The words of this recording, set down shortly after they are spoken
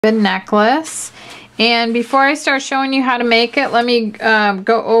Good necklace. And before I start showing you how to make it, let me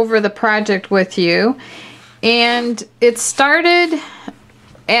go over the project with you. And it started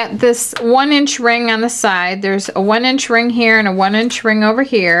at this 1-inch ring on the side. There's a 1-inch ring here and a 1-inch ring over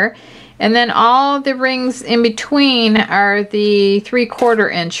here. And then all the rings in between are the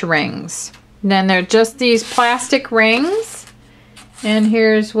 3/4 inch rings. And then they're just these plastic rings. And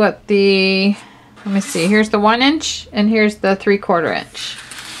here's what the, let me see, here's the 1-inch and here's the 3/4 inch.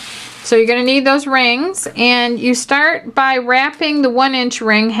 So you're going to need those rings, and you start by wrapping the 1-inch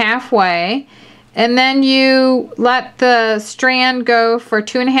ring halfway, and then you let the strand go for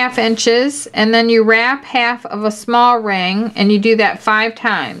 2.5 inches, and then you wrap half of a small ring, and you do that 5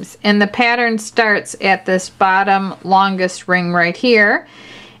 times. And the pattern starts at this bottom longest ring right here.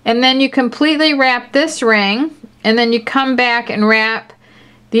 And then you completely wrap this ring, and then you come back and wrap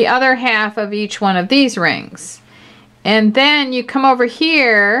the other half of each one of these rings. And then you come over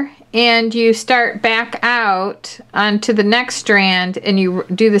here and you start back out onto the next strand, and you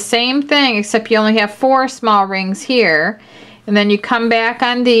do the same thing, except you only have 4 small rings here. And then you come back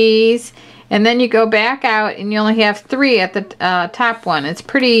on these, and then you go back out and you only have 3 at the top one. It's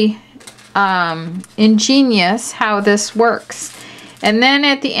pretty ingenious how this works. And then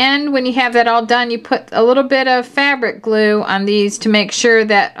at the end, when you have that all done, you put a little bit of fabric glue on these to make sure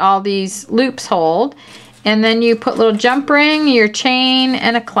that all these loops hold. And then you put a little jump ring, your chain,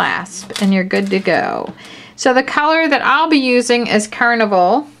 and a clasp, and you're good to go. So the color that I'll be using is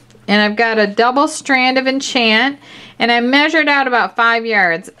Carnival, and I've got a double strand of enchant, and I measured out about 5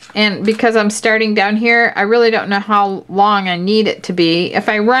 yards. And because I'm starting down here, I really don't know how long I need it to be. If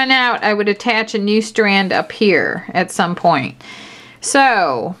I run out, I would attach a new strand up here at some point.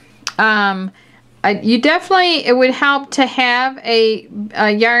 So, it would help to have a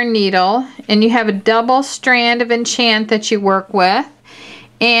yarn needle, and you have a double strand of enchant that you work with.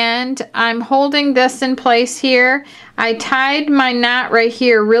 And I'm holding this in place here. I tied my knot right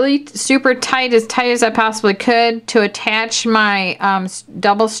here really super tight as I possibly could to attach my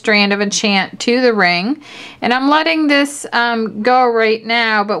double strand of enchant to the ring. And I'm letting this go right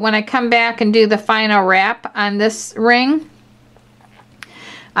now, but when I come back and do the final wrap on this ring,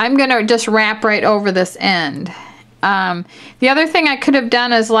 I'm going to just wrap right over this end. The other thing I could have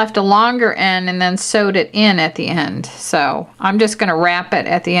done is left a longer end and then sewed it in at the end. So I'm just going to wrap it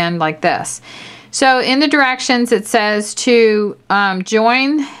at the end like this. So in the directions it says to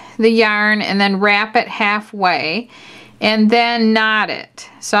join the yarn and then wrap it halfway and then knot it.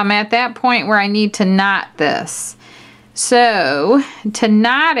 So I'm at that point where I need to knot this. So to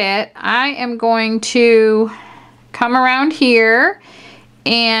knot it, I am going to come around here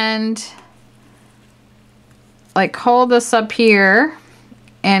and like hold this up here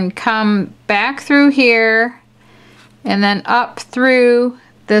and come back through here and then up through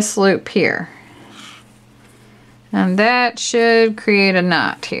this loop here, and that should create a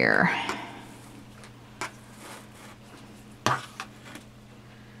knot here.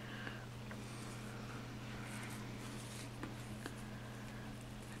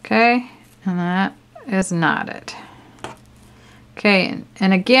 Okay, and that is knotted. Okay,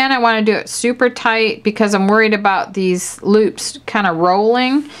 and again, I want to do it super tight because I'm worried about these loops kind of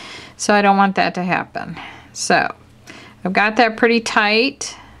rolling, so I don't want that to happen. So I've got that pretty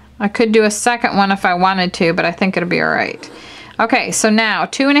tight. I could do a second one if I wanted to, but I think it'll be all right. Okay, so now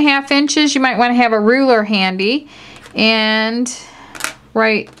 2.5 inches, you might want to have a ruler handy. And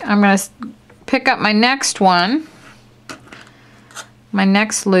I'm going to pick up my next one, my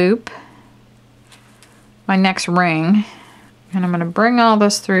next loop, my next ring. And I'm going to bring all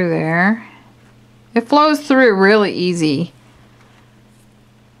this through there. It flows through really easy.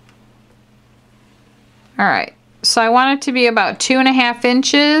 Alright, so I want it to be about 2.5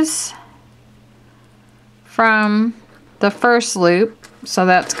 inches from the first loop. So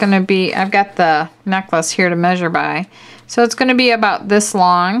that's going to be, I've got the necklace here to measure by. So it's going to be about this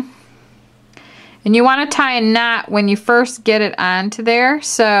long. And you want to tie a knot when you first get it onto there.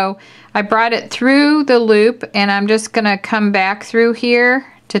 So I brought it through the loop, and I'm just going to come back through here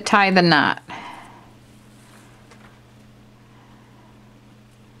to tie the knot.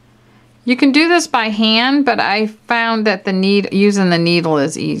 You can do this by hand, but I found that using the needle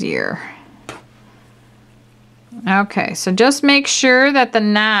is easier. Okay, so just make sure that the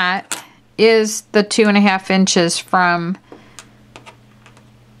knot is the 2.5 inches from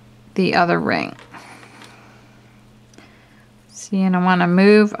the other ring. See, and I want to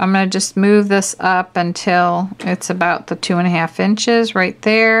move, I'm going to just move this up until it's about the 2.5 inches right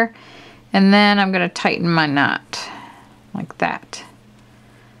there. And then I'm going to tighten my knot like that.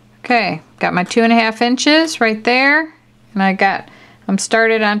 Okay, got my 2.5 inches right there. And I'm I'm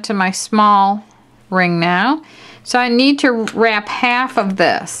started onto my small ring now. So I need to wrap half of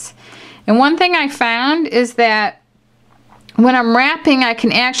this. And one thing I found is that when I'm wrapping, I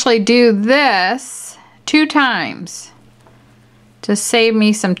can actually do this 2 times to save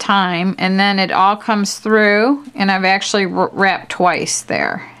me some time, and then it all comes through, and I've actually wrapped twice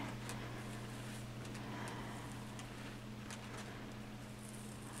there.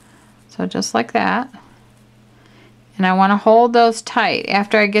 So just like that. And I want to hold those tight.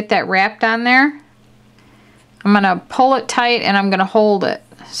 After I get that wrapped on there, I'm going to pull it tight and I'm going to hold it.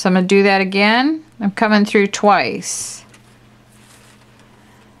 So I'm going to do that again. I'm coming through twice.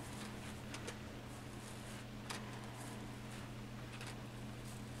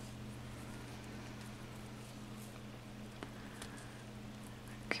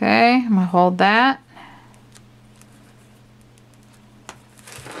 Okay, I'm going to hold that.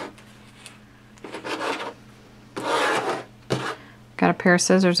 Got a pair of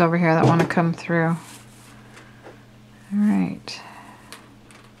scissors over here that want to come through. All right.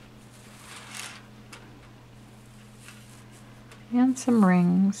 And some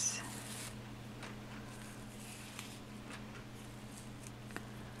rings.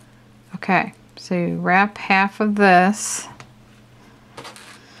 Okay, so you wrap half of this.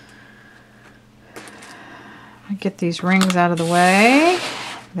 I get these rings out of the way.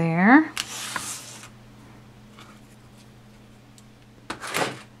 There.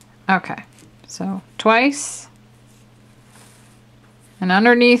 Okay, so twice. And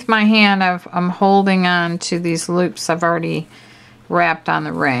underneath my hand, I'm holding on to these loops I've already wrapped on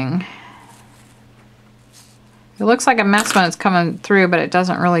the ring. It looks like a mess when it's coming through, but it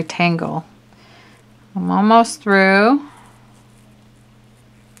doesn't really tangle. I'm almost through.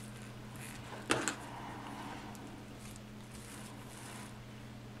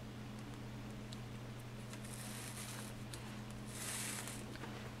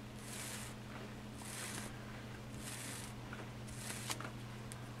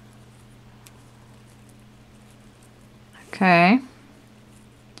 Okay.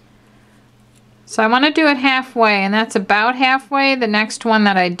 So I want to do it halfway, and that's about halfway. The next one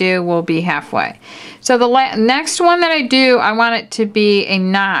that I do will be halfway. So the next one that I do, I want it to be a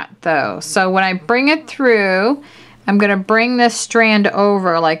knot though. So when I bring it through, I'm going to bring this strand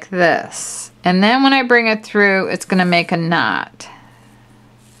over like this. And then when I bring it through, it's going to make a knot.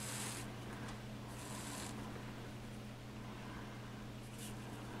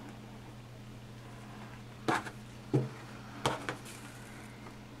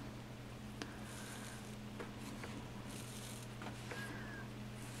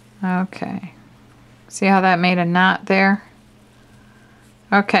 Okay, see how that made a knot there?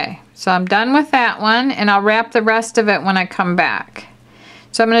 Okay, so I'm done with that one, and I'll wrap the rest of it when I come back.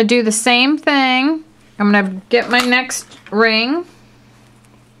 So I'm going to do the same thing. I'm going to get my next ring.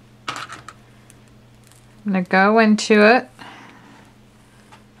 I'm going to go into it.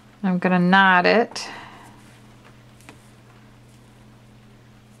 I'm going to knot it.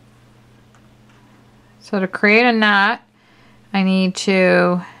 So to create a knot, I need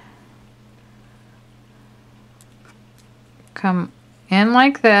to come in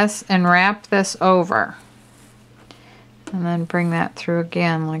like this and wrap this over, and then bring that through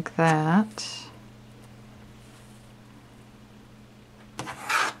again like that.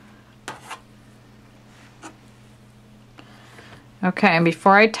 Okay, and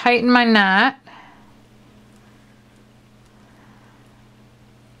before I tighten my knot,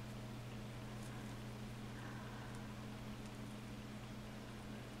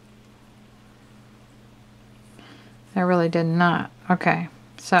 I really did not. Okay,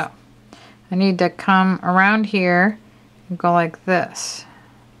 so I need to come around here and go like this.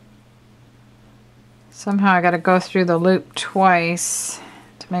 Somehow I got to go through the loop twice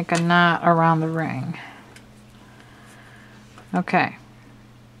to make a knot around the ring. Okay,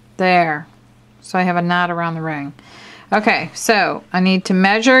 there. So I have a knot around the ring. Okay, so I need to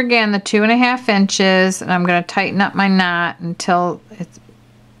measure again the 2.5 inches, and I'm going to tighten up my knot until it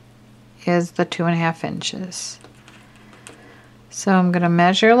is the 2.5 inches. So I'm going to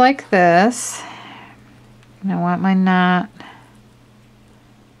measure like this, and I want my knot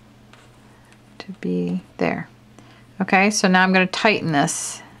to be there. Okay, so now I'm going to tighten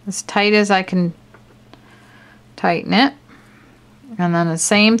this as tight as I can tighten it. And then the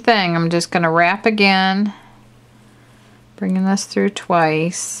same thing, I'm just going to wrap again, bringing this through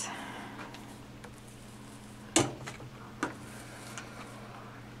twice.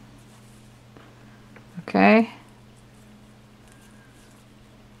 Okay.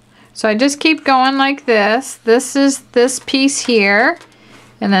 So I just keep going like this. This is this piece here,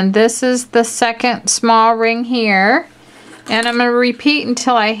 and then this is the second small ring here. And I'm going to repeat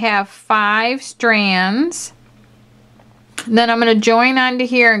until I have 5 strands. Then I'm going to join onto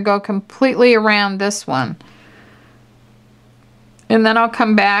here and go completely around this one. And then I'll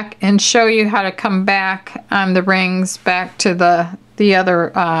come back and show you how to come back on the rings back to the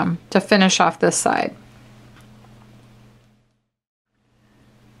other, to finish off this side.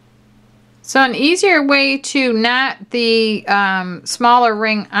 So an easier way to knot the smaller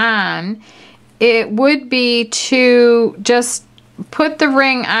ring on, it would be to just put the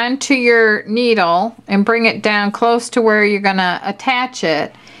ring onto your needle and bring it down close to where you're going to attach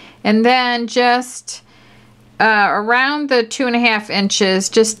it, and then just around the 2.5 inches,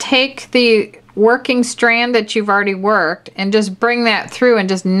 just take the working strand that you've already worked and just bring that through and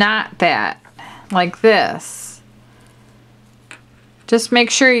just knot that like this. Just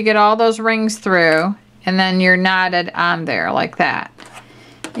make sure you get all those rings through, and then you're knotted on there like that.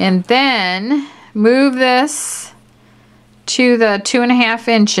 And then move this to the 2.5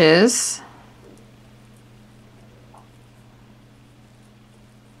 inches.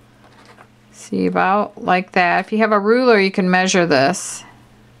 See, about like that. If you have a ruler, you can measure this.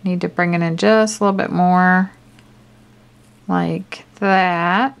 Need to bring it in just a little bit more like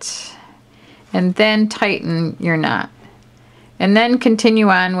that. And then tighten your knot. And then continue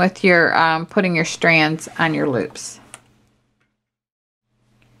on with your putting your strands on your loops.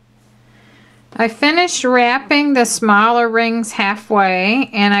 I finished wrapping the smaller rings halfway,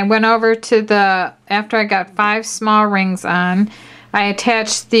 and I went over to the, after I got 5 small rings on, I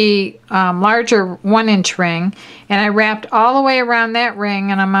attached the larger 1-inch ring, and I wrapped all the way around that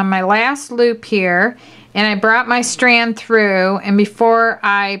ring, and I'm on my last loop here, and I brought my strand through, and before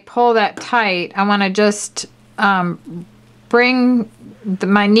I pull that tight, I want to just bring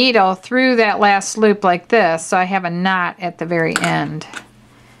my needle through that last loop like this, so I have a knot at the very end.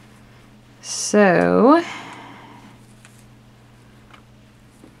 So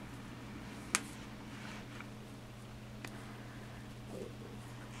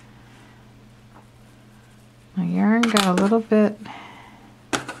my yarn got a little bit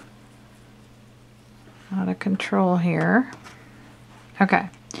out of control here. Okay,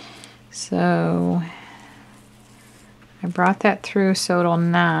 so I brought that through so it'll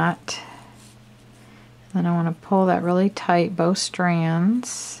knot. Then I want to pull that really tight, both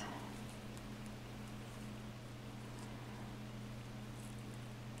strands.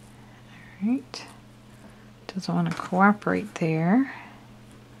 Alright, doesn't want to cooperate there.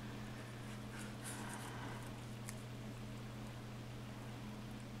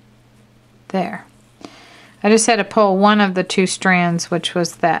 There. I just had to pull one of the 2 strands, which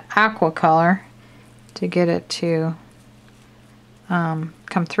was that aqua color, to get it to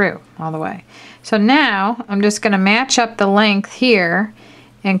come through all the way. So now I'm just going to match up the length here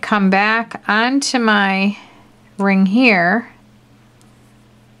and come back onto my ring here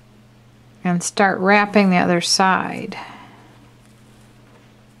and start wrapping the other side.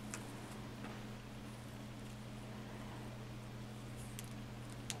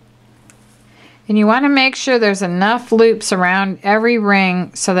 And you want to make sure there's enough loops around every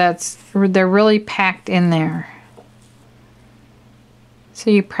ring so they're really packed in there. So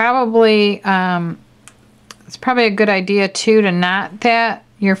you probably, it's probably a good idea too to knot that,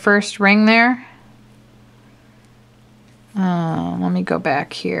 your first ring there. Let me go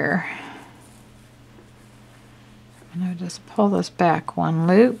back here. I'm going to just pull this back 1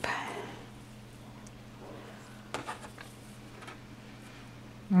 loop.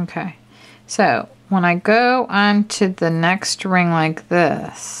 Okay, so when I go on to the next ring like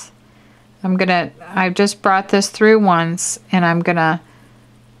this, I've just brought this through once, and I'm gonna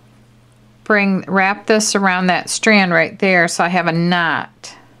wrap this around that strand right there so I have a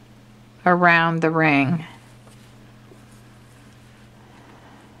knot around the ring.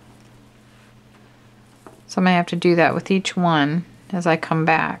 So I'm going to have to do that with each one as I come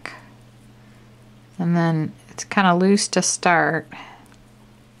back. And then it's kind of loose to start.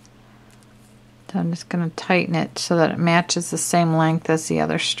 So I'm just going to tighten it so that it matches the same length as the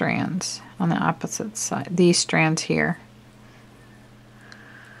other strands on the opposite side, these strands here.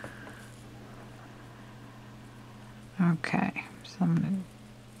 Okay, so I'm going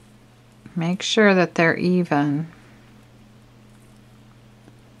to make sure that they're even.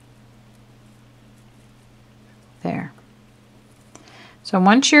 There. So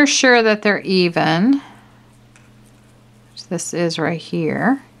once you're sure that they're even, which this is right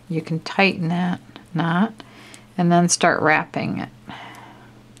here, you can tighten that knot and then start wrapping it.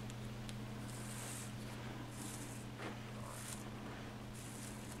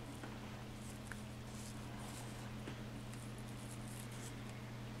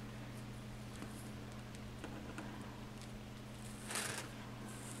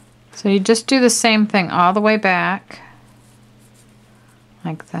 So you just do the same thing all the way back,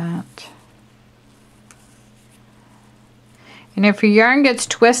 like that. And if your yarn gets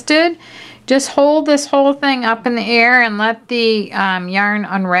twisted, just hold this whole thing up in the air and let the yarn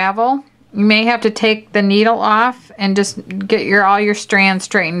unravel. You may have to take the needle off and just get all your strands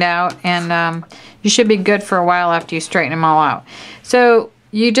straightened out, and you should be good for a while after you straighten them all out. So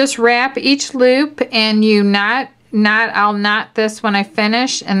you just wrap each loop and you I'll knot this when I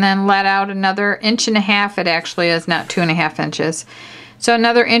finish, and then let out another 1.5 inches. It actually is not 2.5 inches. So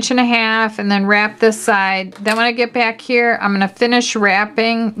another 1.5 inches, and then wrap this side. Then when I get back here, I'm going to finish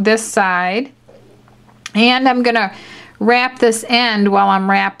wrapping this side, and I'm going to wrap this end while I'm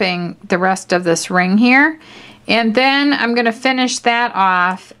wrapping the rest of this ring here. And then I'm going to finish that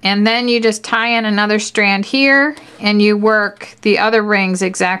off, and then you just tie in another strand here, and you work the other rings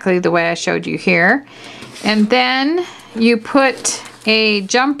exactly the way I showed you here. And then you put a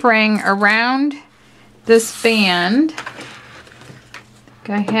jump ring around this band.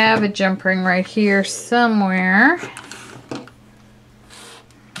 I have a jump ring right here somewhere.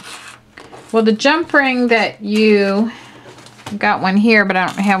 Well, the jump ring that you got one here, but I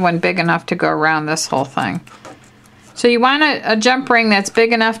don't have one big enough to go around this whole thing. So you want a jump ring that's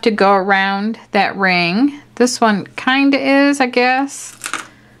big enough to go around that ring. This one kind of is, I guess.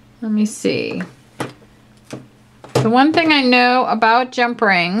 Let me see. The one thing I know about jump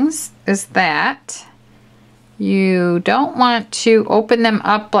rings is that you don't want to open them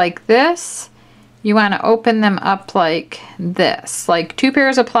up like this. You want to open them up like this, like 2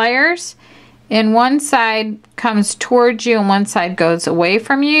 pairs of pliers, and one side comes towards you and one side goes away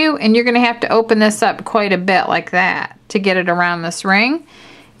from you, and you're going to have to open this up quite a bit like that to get it around this ring.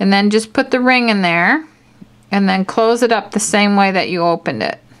 And then just put the ring in there and then close it up the same way that you opened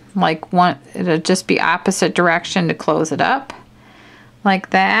it. Like it'll just be opposite direction to close it up,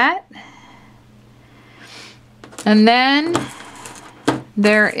 like that. And then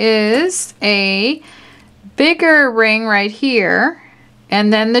there is a bigger ring right here,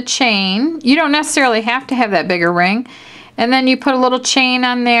 and then the chain. You don't necessarily have to have that bigger ring. And then you put a little chain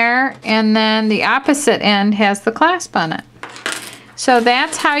on there, and then the opposite end has the clasp on it. So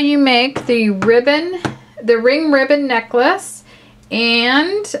that's how you make the ring ribbon necklace.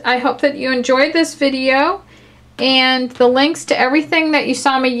 And I hope that you enjoyed this video, and the links to everything that you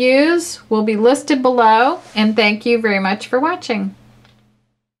saw me use will be listed below, and thank you very much for watching.